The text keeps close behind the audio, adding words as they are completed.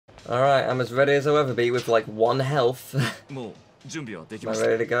Alright, I'm as ready as I'll ever be with like 1 health. Am I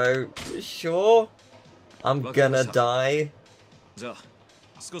ready to go? Sure. I'm gonna die.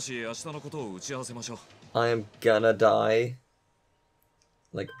 I am gonna die.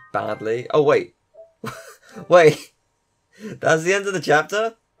 Like, badly. Oh, wait. Wait. That's the end of the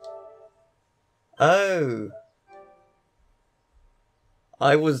chapter? Oh.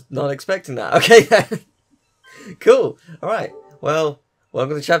 I was not expecting that. Okay, then. Cool. Alright. Well,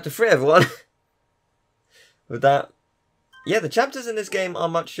 welcome to chapter 3, everyone. With that. Yeah, the chapters in this game are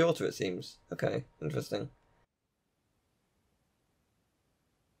much shorter, it seems. Okay, interesting.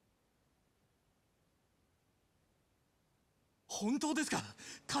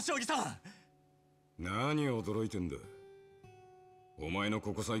 Nani驚いてんだ。お前の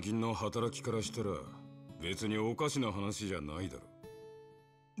ここ最近の働きからしたら別におかしな話じゃないだろ。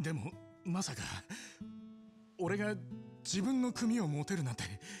でもまさか俺が自分の組を持てるなんて。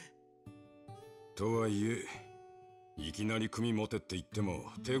とはいえ、いきなり組持てって言っても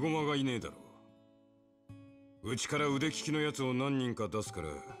手駒がいねえだろ。うちから腕利きのやつを何人か出すから、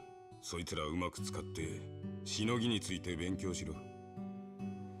そいつらうまく使ってしのぎについて勉強しろ。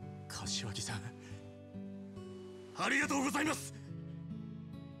柏木さん、ありがとうございます。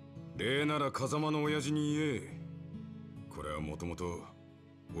礼なら風間の親父に言え。これはもともと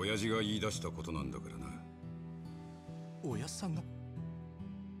親父が言い出したことなんだからな。親さんが？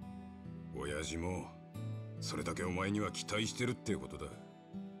親父もそれだけお前には期待してるってことだ。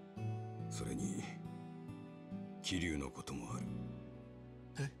それに桐生のこともある。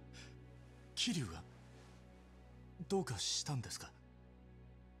え？桐生がどうかしたんですか？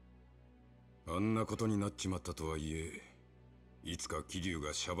あんなことになっちまったとはいえ、いつか桐生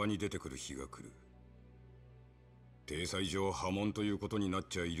がシャバに出てくる日が来る。体裁上破門ということになっ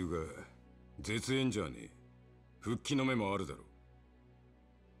ちゃいるが、絶縁じゃねえ。復帰の目もあるだろう。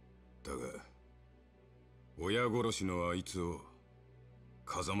だが親殺しのあいつを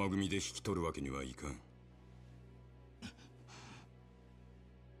風間組で引き取るわけにはいかん。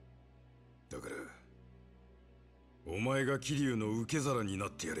だからお前が桐生の受け皿にな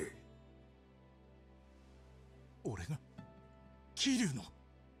ってやれ。俺が桐生の？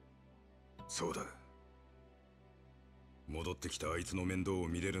そうだ。戻ってきたあいつの面倒を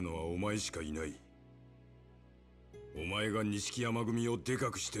見れるのはお前しかいない。お前が錦山組をでか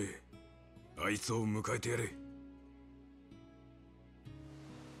くしてあいつを迎えてやれ。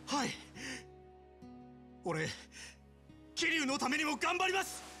はい。俺桐生のためにも頑張りま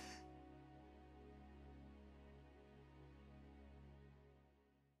す。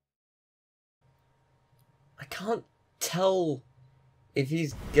I can't tell if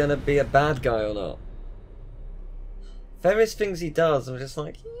he's gonna be a bad guy or not. Various things he does, I'm just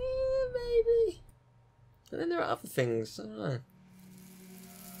like, yeah, maybe. And then there are other things, I don't know.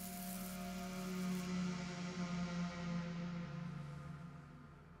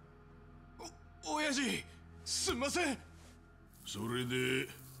 Oyaji, すんません。それで、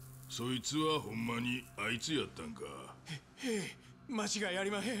そいつはほんまにあいつやったんか。へえ、間違いあ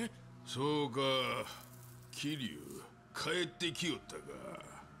りまへん。そうか、桐生、帰ってきよったか。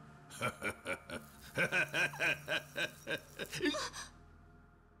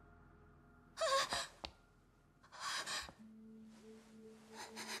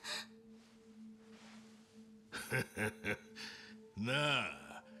な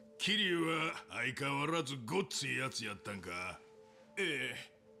あ、桐生は相変わらずごっついやつやったんか。ええ、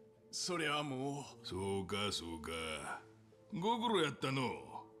それはもう。そうかそうか。ご苦労やったの。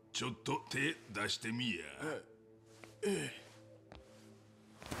ちょっと手出してみや。ええ。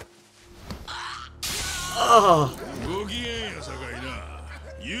ご機嫌やさかいな。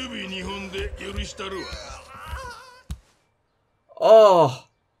指2本で許したるわ。Oh!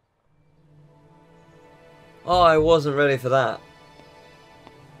 Oh, I wasn't ready for that.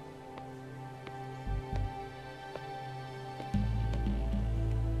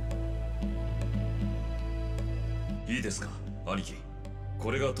いいですか、兄貴。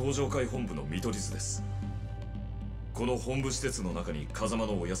これが東上会本部の見取り図です。この本部施設の中に風間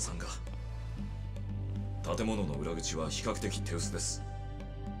のおやっさんが。建物の裏口は比較的手薄です。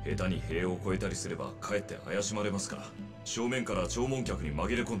下手に塀を越えたりすればかえって怪しまれますから、正面から弔問客に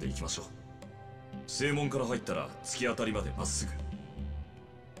紛れ込んでいきましょう。正門から入ったら突き当たりまでまっすぐ。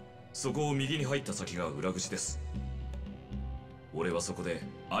そこを右に入った先が裏口です。俺はそこで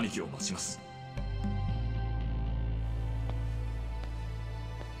兄貴を待ちます。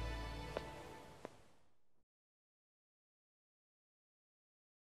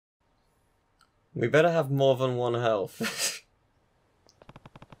We better have more than 1 health.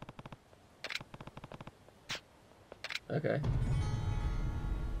 Okay.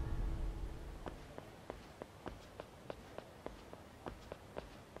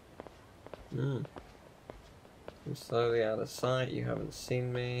 I'm slowly out of sight. You haven't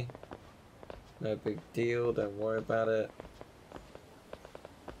seen me. No big deal. Don't worry about it.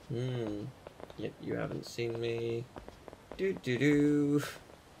 Yep, you haven't seen me. Do.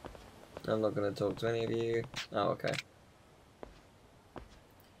 I'm not gonna talk to any of you. Oh, okay.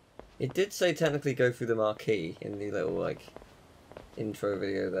 It did say technically go through the marquee in the little, like, intro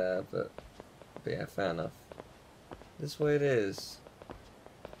video there, but yeah, fair enough. This way it is.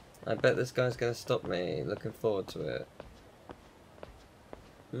 I bet this guy's gonna stop me. Looking forward to it.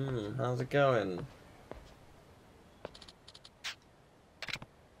 How's it going?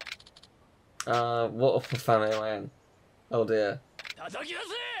 What family am I in? Oh dear.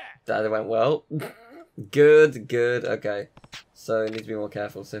 That went well. Good, okay. So I need to be more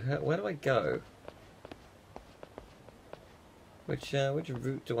careful. So where do I go? Which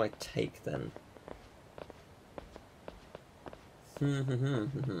route do I take then?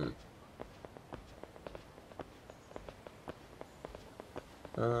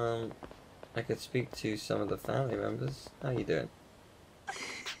 I could speak to some of the family members. How you doing?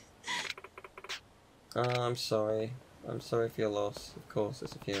 I'm sorry. I'm sorry for your loss. Of course,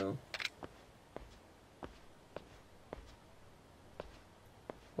 it's a funeral.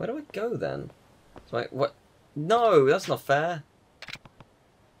 Where do I go then? So what? No, that's not fair.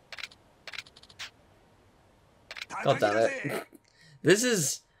 God damn it. This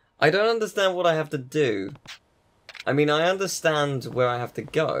is... I don't understand what I have to do. I mean, I understand where I have to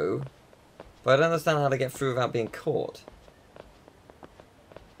go, but I don't understand how to get through without being caught.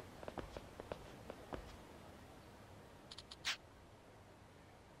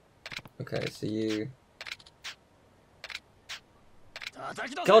 Okay, so you...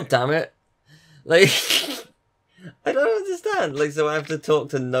 God damn it! Like, I don't understand. Like, so I have to talk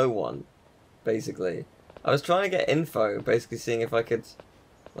to no one, basically. I was trying to get info, basically seeing if I could,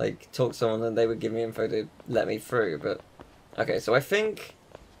 like, talk to someone and they would give me info to let me through, but... Okay, so I think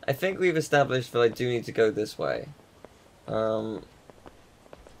we've established that I do need to go this way. But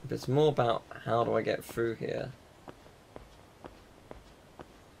it's more about how do I get through here.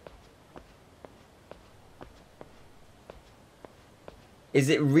 Is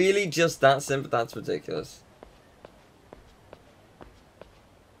it really just that simple? That's ridiculous.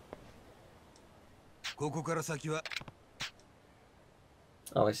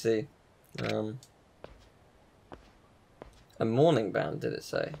 Oh, I see. A mourning band, did it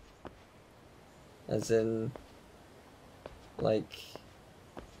say? As in, like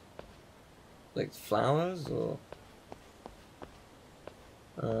flowers, or?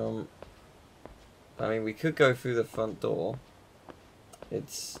 I mean, we could go through the front door.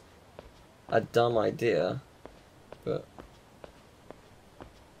 It's a dumb idea, but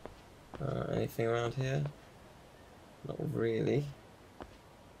anything around here? Not really.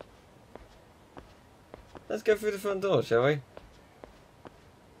 Let's go through the front door, shall we?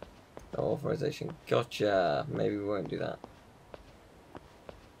 No authorization. Gotcha. Maybe we won't do that.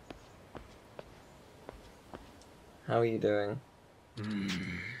 How are you doing?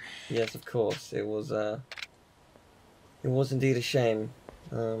 Yes, of course. It was indeed a shame.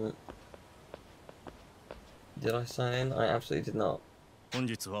 Did I sign in? I absolutely did not.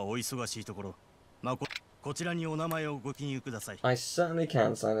 I certainly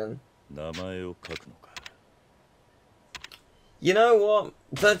can sign in. You know what?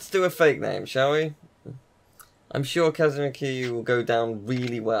 Let's do a fake name, shall we? I'm sure Kazumaki will go down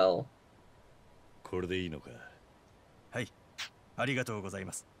really well.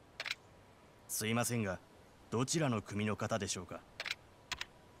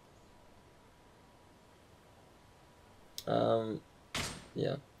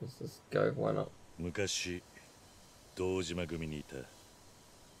 Yeah, let's just go, why not?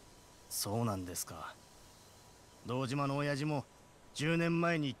 そうなんですか。堂島の親父も10年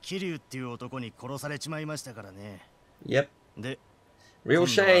前に桐生っていう男に殺されちまいましたからね。Yep. で、 Real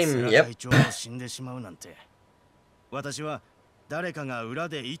shame. Yep. 会長も死んでしまうなんて。私は誰かが裏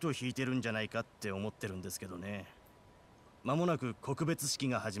で糸引いてるんじゃないかって思ってるんですけどね。間もなく告別式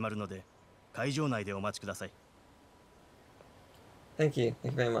が始まるので、会場内でお待ちください。Thank you.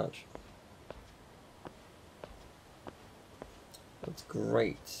 Thank you very much. That's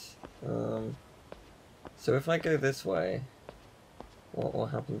great. So if I go this way, what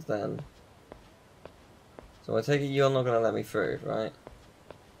happens then? So I take it you're not gonna let me through, right?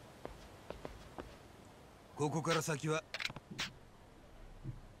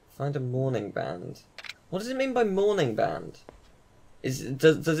 Find a mourning band. What does it mean by mourning band?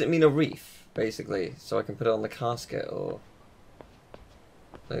 Does it mean a wreath, basically, so I can put it on the casket, or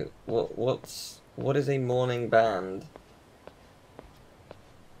like what is a mourning band?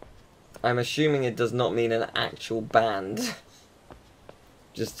 I'm assuming it does not mean an actual band.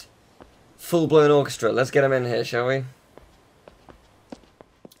 Just full-blown orchestra. Let's get them in here, shall we?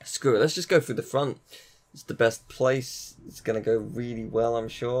 Screw it, let's just go through the front. It's the best place. It's gonna go really well, I'm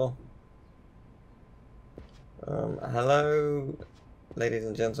sure. Hello, ladies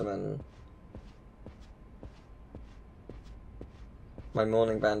and gentlemen. My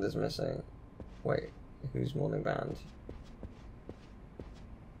mourning band is missing. Wait, whose mourning band?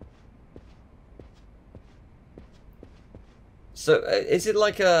 So, is it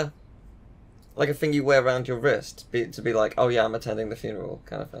like a thing you wear around your wrist to be like, oh yeah, I'm attending the funeral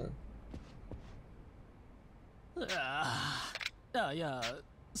kind of thing? いや、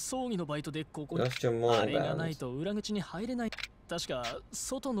葬儀のバイトでここに Just your あ mourning れがない band. と裏口に入れない。確か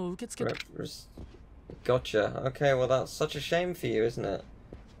外の受付 Gotcha. Okay, well that's such a shame for you, isn't it?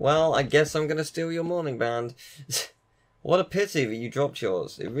 Well, I guess I'm gonna steal your mourning band. What a pity that you dropped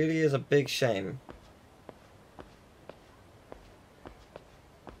yours. It really is a big shame.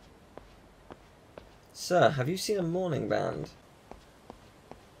 Sir, have you seen a mourning band?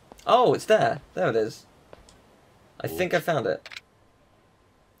 Oh, it's there. There it is. I think I found it.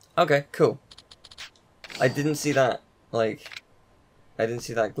 Okay, cool. I didn't see that, like, I didn't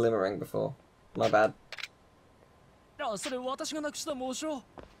see that glimmering before. My bad. あ、それ私がなくした紋章。見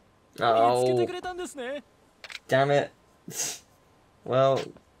つけ Oh, てくれたんですね。 damn it.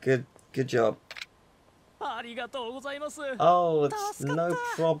 Well, good job. ありがとうございます。 Oh, it's no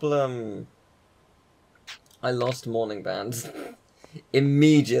problem. I lost mourning bands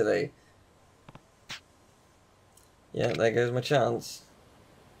immediately. Yeah, there goes my chance.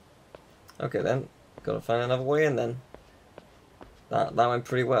 Okay then, gotta find another way in then. That went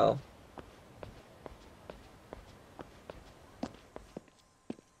pretty well.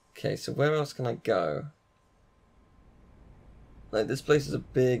 Okay, so where else can I go? Like, this place is a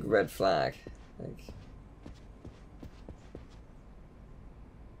big red flag. Like,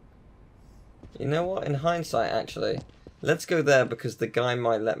 you know what? In hindsight, actually, let's go there because the guy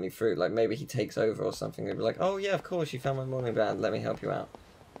might let me through. Like, maybe he takes over or something. He'll be like, oh yeah, of course, you found my mourning band. Let me help you out.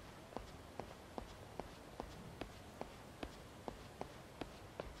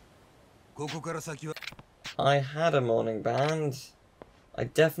 I had a mourning band. I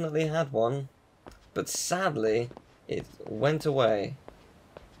definitely had one. But sadly, it went away.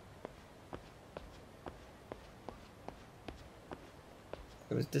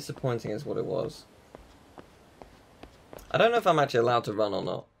 It was disappointing is what it was. I don't know if I'm actually allowed to run or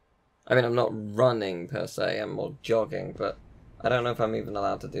not. I mean, I'm not running per se, I'm more jogging, but I don't know if I'm even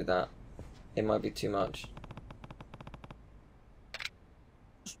allowed to do that. It might be too much.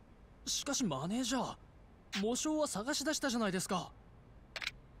 しかしマネージャー、模章は探し出したじゃないですか。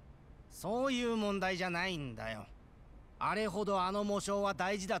そういう問題じゃないんだよ。あれほどあの模章は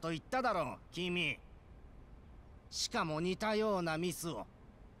大事だと言っただろう、君。しかも似たようなミスを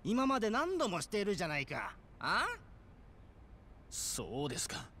今まで何度もしているじゃないか。あ？そうです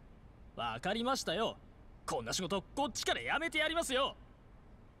か。わかりましたよ。こんな仕事こっちからやめてやりますよ。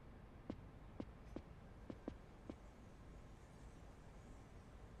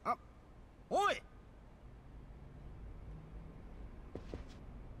あ、おい。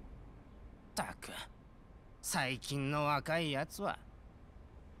たく、最近の若いやつは。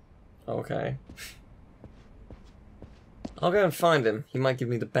Okay. I'll go and find him. He might give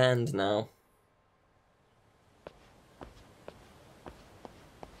me the band now.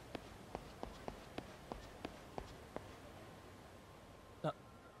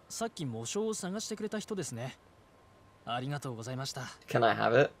 さっき模章を探してくれた人ですね。ありがとうございました。Can I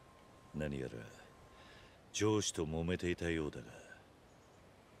have it? 何やら上司と揉めていたようだ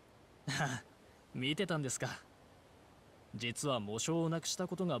が。見てたんですか。実は模章をなくした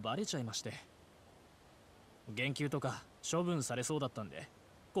ことがバレちゃいまして。減給とか処分されそうだったんで、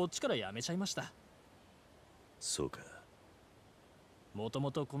こっちからやめちゃいました。そうか。もと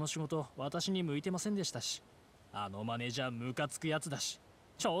もとこの仕事私に向いてませんでしたし、あのマネージャームカつくやつだし、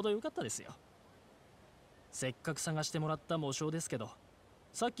ちょうどよかったですよ。せっかく探してもらった模章ですけど、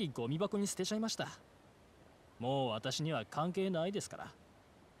さっきゴミ箱に捨てちゃいました。もう私には関係ないですから。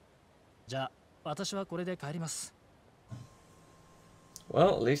じゃあ私はこれで帰ります。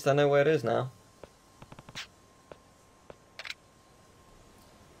Well, at least I know where it is now.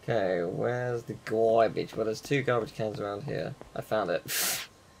 Okay, where's the garbage? Well, there's 2 garbage cans around here. I found it.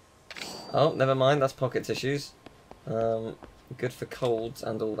 Oh, never mind, that's pocket tissues. Good for colds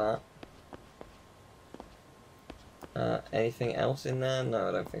and all that. Anything else in there? No,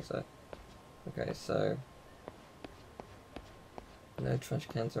 I don't think so. Okay, so... no trash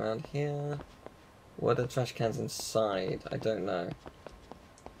cans around here. What are trash cans inside? I don't know.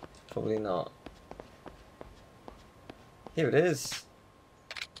 Probably not. Here it is.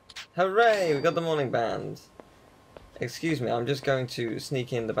 Hooray! We got the Mourning band. Excuse me, I'm just going to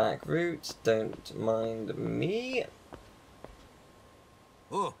sneak in the back route. Don't mind me.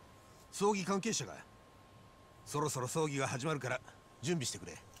 Oh, 葬儀関係者か。そろそろ葬儀が始まるから準備してく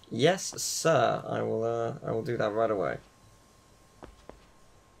れ。Yes, sir. I will do that right away.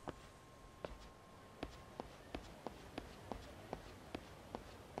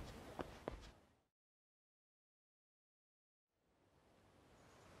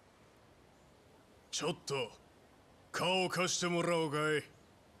ちょっと顔を貸してもらおうかい。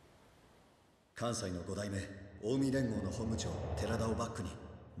関西の5代目近江連合の本部長寺田をバックに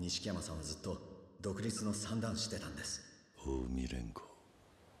錦山さんはずっと独立の算段してたんです。近江連合。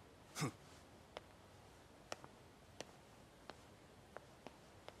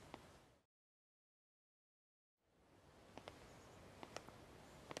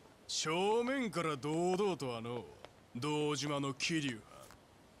正面から堂々と堂島の桐生は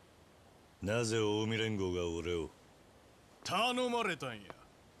なぜ近江連合が俺を頼まれたんや。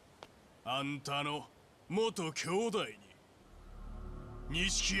あんたの元兄弟に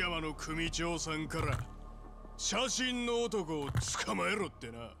錦山の組長さんから写真の男を捕まえろっ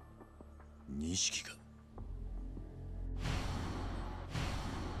てな。錦が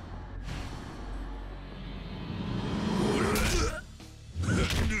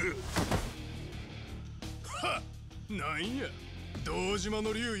なんや、堂島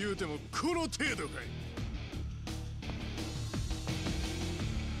の竜言うてもこの程度かい。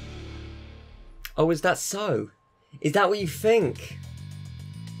Oh, is that so? Is that what you think?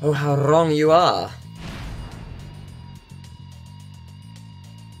 Oh, how wrong you are.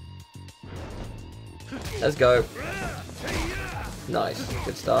 Let's go. Nice.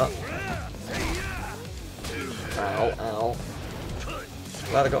 Good start. Ow, ow.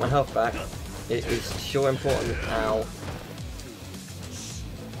 Glad I got my health back. It is sure important. Ow.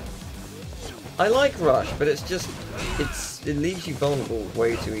 I like Rush, but it's just... it leaves you vulnerable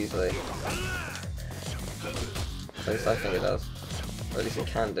way too easily. At least I think it does. Or at least it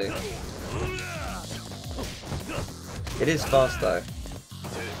can do. It is fast though.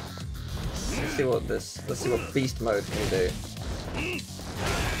 Let's see what beast mode can do.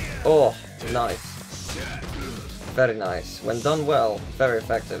 Oh, nice. Very nice. When done well, very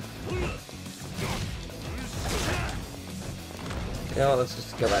effective. You know what, let's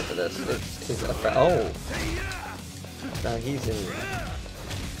just go back to this. It's oh! Now he's in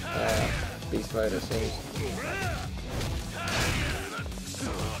beast mode, it seems.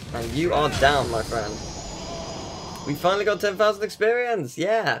 And you are down, my friend. We finally got 10,000 experience!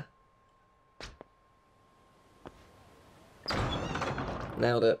 Yeah!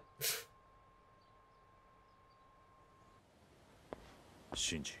 Nailed it.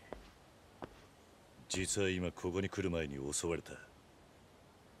 シンジ、実は今ここに来る前に襲われた。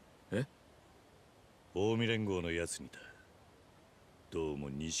え？近江連合のやつにだ。どうも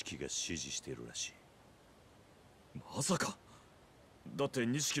錦が指示しているらしい。まさか。だって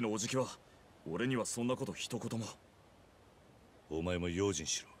錦のおじきは俺にはそんなこと一言も。お前も用心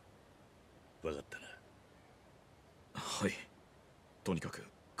しろ。わかったな。はい。とにかく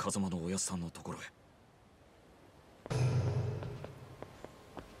風間のおやっさんのところへ。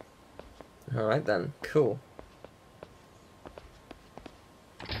Alright then, cool.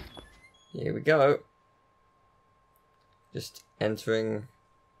 Here we go. Just entering.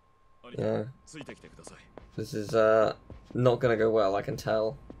 Yeah. This is not gonna go well, I can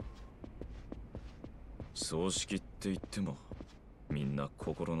tell. 葬式って言ってもみんな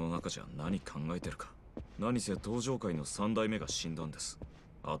心の中じゃ何考えてるか。何せ登場界の3代目が死んだんです。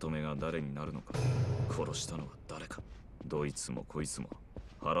跡目が誰になるのか、殺したのは誰か、どいつもこいつも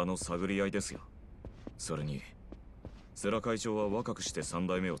腹の探り合いですよ。それに世良会長は若くして3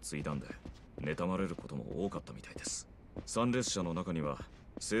代目を継いだんで妬まれることも多かったみたいです。参列者の中には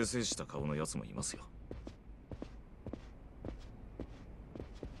清々した顔のやつもいますよ。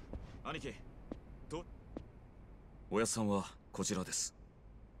兄貴、おやっさんはこちらです。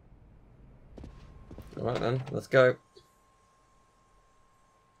Alright then, let's go.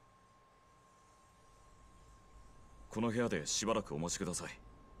 この部屋でしばらくお待ちください。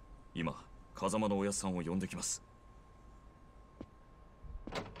今、風間のおやっさんを呼んできます。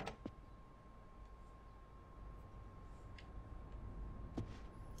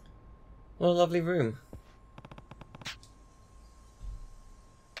What a lovely room.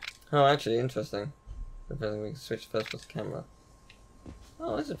 Oh, actually, interesting. Apparently we can switch first person camera.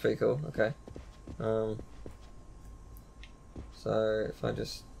 Oh, this is pretty cool. Okay. So if I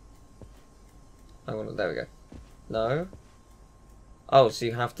just, there we go. No. Oh, so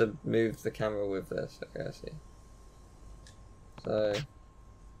you have to move the camera with this. Okay, I see. So,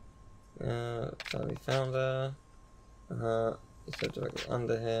 so we found her. You stood directly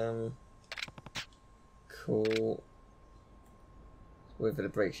under him. Cool. With it,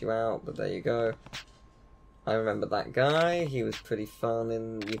 it breaks you out, but there you go. I remember that guy. He was pretty fun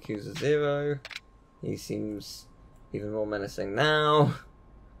in Yakuza Zero. He seems even more menacing now.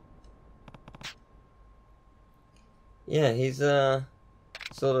 Yeah, he's sort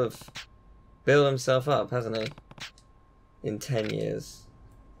of built himself up, hasn't he? In 10 years.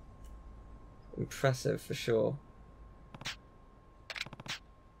 Impressive for sure.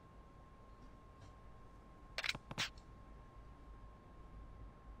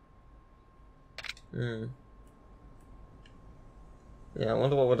 Yeah, I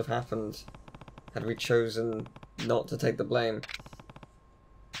wonder what would have happened had we chosen not to take the blame.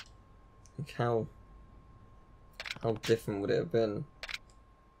 Like how different would it have been?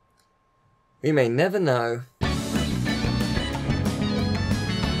 We may never know.